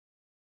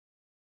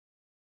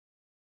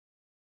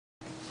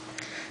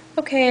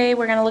Okay,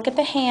 we're going to look at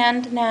the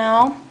hand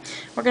now.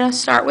 We're going to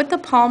start with the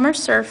palmar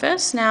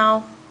surface.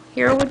 Now,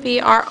 here would be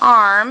our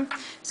arm,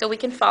 so we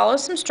can follow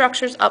some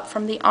structures up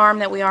from the arm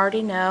that we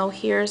already know.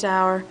 Here's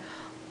our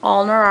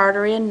ulnar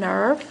artery and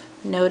nerve.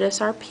 Notice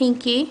our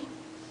pinky.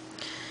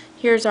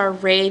 Here's our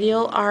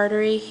radial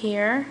artery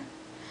here.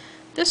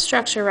 This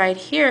structure right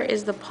here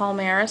is the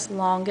palmaris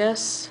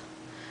longus,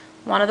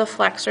 one of the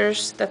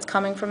flexors that's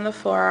coming from the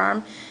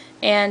forearm,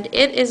 and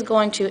it is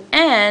going to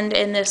end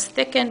in this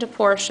thickened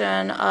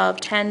portion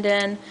of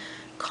tendon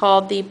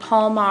called the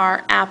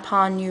palmar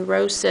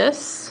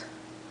aponeurosis.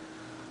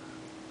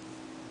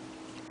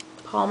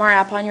 Palmar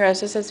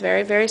aponeurosis is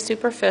very, very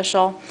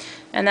superficial,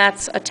 and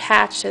that's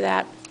attached to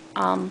that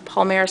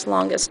palmaris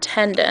longus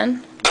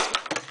tendon.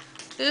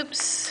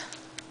 Oops,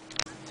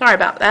 sorry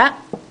about that.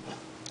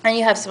 And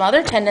you have some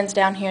other tendons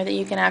down here that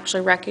you can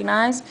actually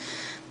recognize.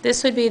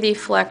 This would be the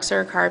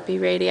flexor carpi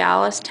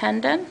radialis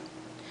tendon.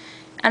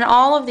 And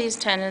all of these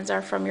tendons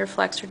are from your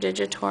flexor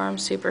digitorum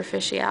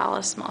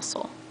superficialis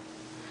muscle.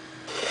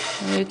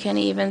 And you can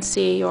even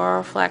see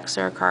your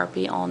flexor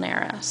carpi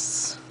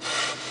ulnaris.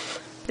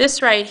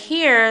 This right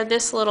here,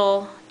 this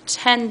little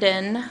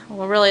tendon,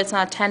 well really it's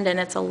not a tendon,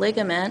 it's a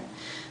ligament.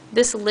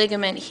 This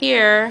ligament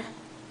here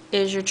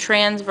is your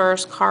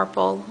transverse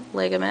carpal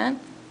ligament,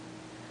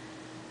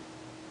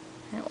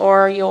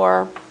 or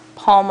your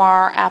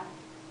palmar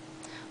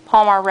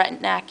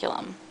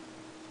retinaculum.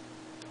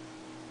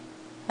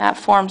 That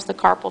forms the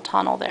carpal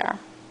tunnel there.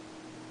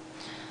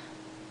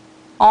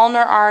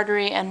 Ulnar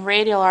artery and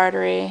radial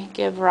artery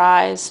give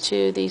rise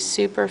to the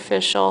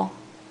superficial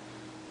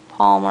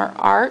palmar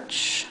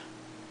arch.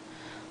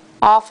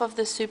 Off of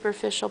the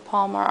superficial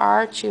palmar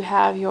arch you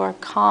have your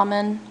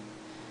common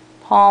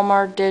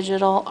palmar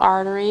digital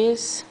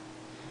arteries,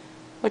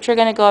 which are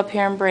going to go up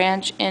here and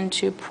branch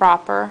into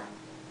proper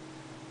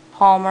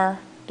palmar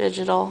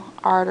digital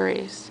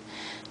arteries.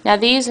 Now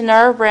these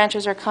nerve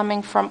branches are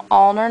coming from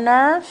ulnar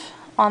nerve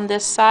on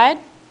this side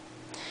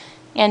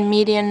and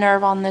median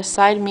nerve on this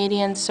side.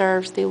 Median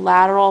serves the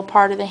lateral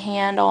part of the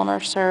hand, ulnar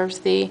serves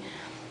the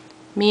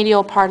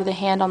medial part of the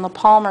hand on the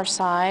palmar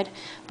side,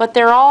 but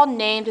they're all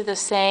named the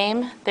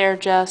same. They're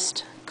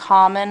just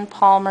common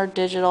palmar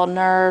digital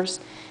nerves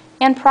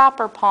and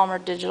proper palmar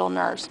digital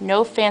nerves.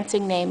 No fancy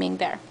naming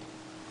there.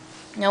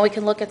 Now we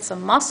can look at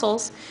some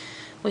muscles.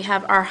 We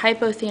have our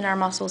hypothenar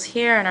muscles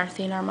here and our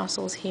thenar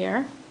muscles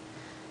here.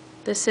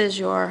 This is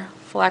your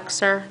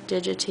flexor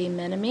digiti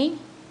minimi.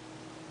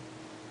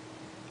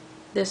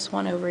 This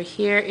one over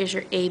here is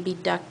your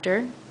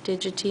abductor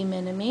digiti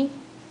minimi.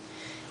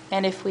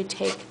 And if we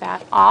take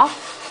that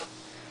off,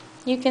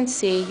 you can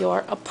see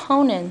your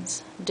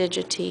opponens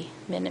digiti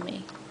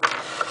minimi.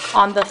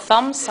 On the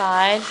thumb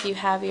side, you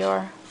have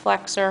your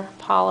flexor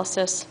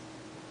pollicis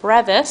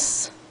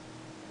brevis.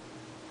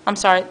 I'm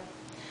sorry,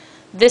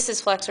 this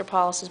is flexor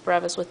pollicis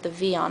brevis with the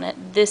V on it.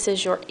 This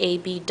is your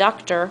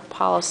abductor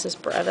pollicis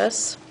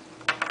brevis.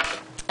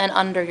 And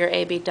under your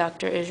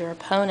abductor is your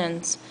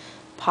opponens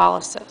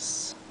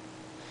pollicis.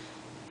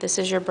 This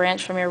is your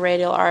branch from your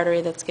radial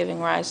artery that's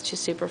giving rise to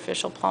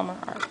superficial palmar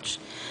arch.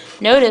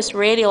 Notice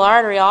radial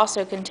artery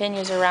also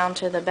continues around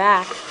to the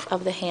back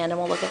of the hand,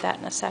 and we'll look at that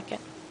in a second.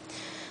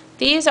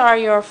 These are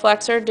your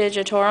flexor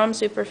digitorum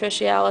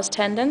superficialis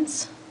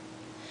tendons,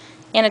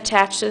 and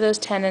attached to those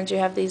tendons you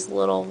have these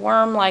little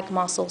worm-like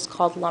muscles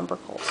called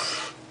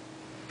lumbricals.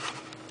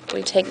 If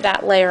we take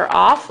that layer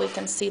off, we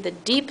can see the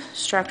deep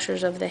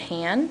structures of the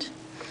hand.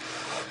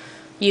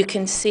 You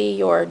can see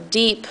your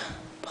deep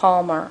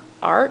palmar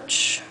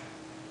arch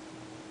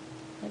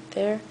right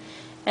there,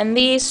 and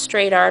these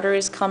straight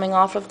arteries coming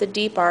off of the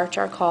deep arch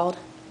are called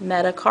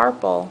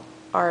metacarpal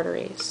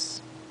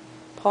arteries.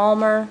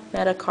 Palmar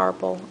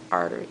metacarpal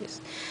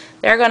arteries.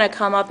 They're going to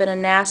come up in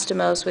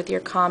anastomose with your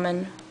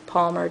common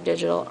palmar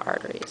digital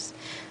arteries,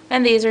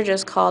 and these are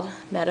just called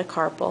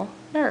metacarpal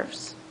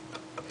nerves.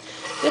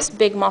 This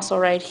big muscle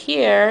right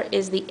here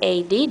is the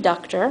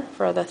adductor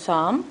for the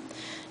thumb.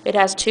 It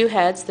has two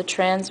heads, the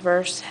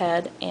transverse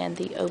head and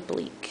the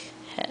oblique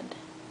head.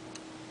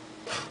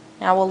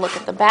 Now we'll look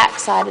at the back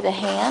side of the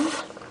hand.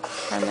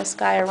 Turn this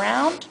guy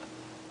around.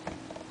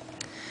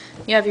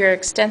 You have your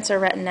extensor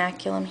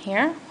retinaculum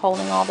here,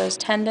 holding all those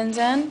tendons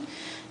in.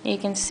 You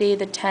can see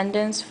the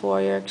tendons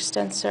for your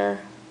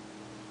extensor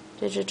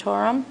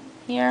digitorum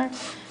here.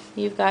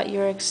 You've got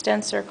your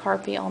extensor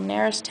carpi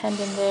ulnaris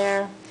tendon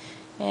there,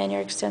 and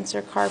your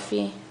extensor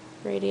carpi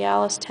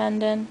radialis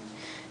tendon.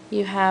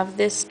 You have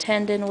this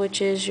tendon,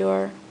 which is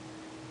your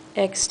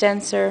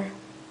extensor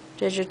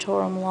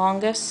digitorum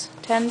longus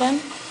tendon.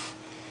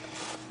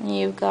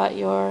 You've got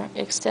your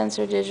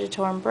extensor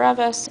digitorum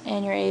brevis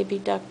and your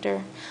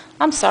abductor.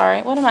 I'm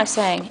sorry, what am I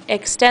saying?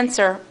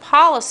 Extensor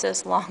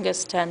pollicis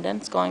longus tendon,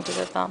 it's going to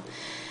the thumb.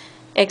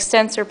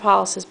 Extensor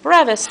pollicis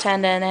brevis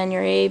tendon and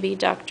your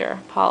abductor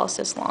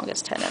pollicis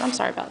longus tendon. I'm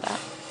sorry about that.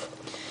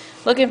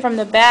 Looking from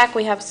the back,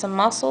 we have some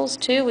muscles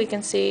too. We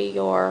can see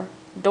your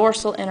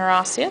dorsal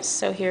interosseous.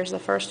 So here's the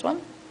first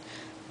one.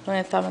 Between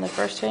the thumb and the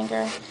first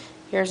finger.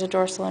 Here's a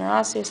dorsal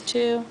interosseous,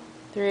 2,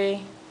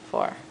 3,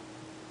 4.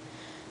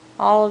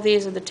 All of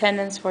these are the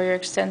tendons for your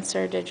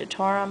extensor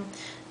digitorum.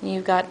 And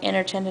you've got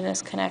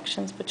intertendinous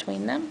connections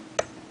between them.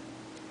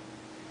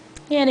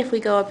 And if we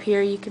go up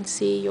here, you can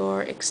see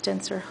your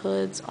extensor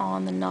hoods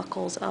on the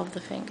knuckles of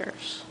the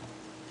fingers.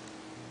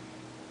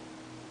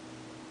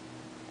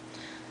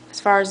 As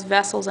far as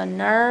vessels and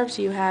nerves,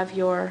 you have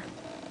your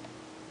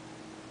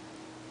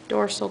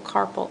dorsal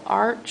carpal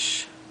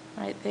arch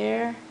right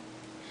there.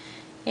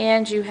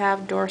 And you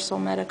have dorsal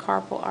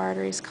metacarpal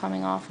arteries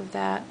coming off of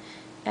that,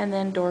 and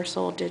then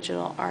dorsal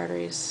digital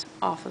arteries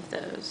off of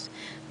those.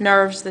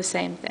 Nerves, the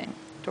same thing.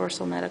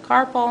 Dorsal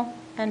metacarpal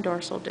and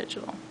dorsal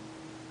digital.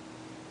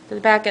 To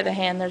the back of the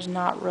hand, there's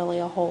not really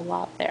a whole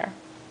lot there.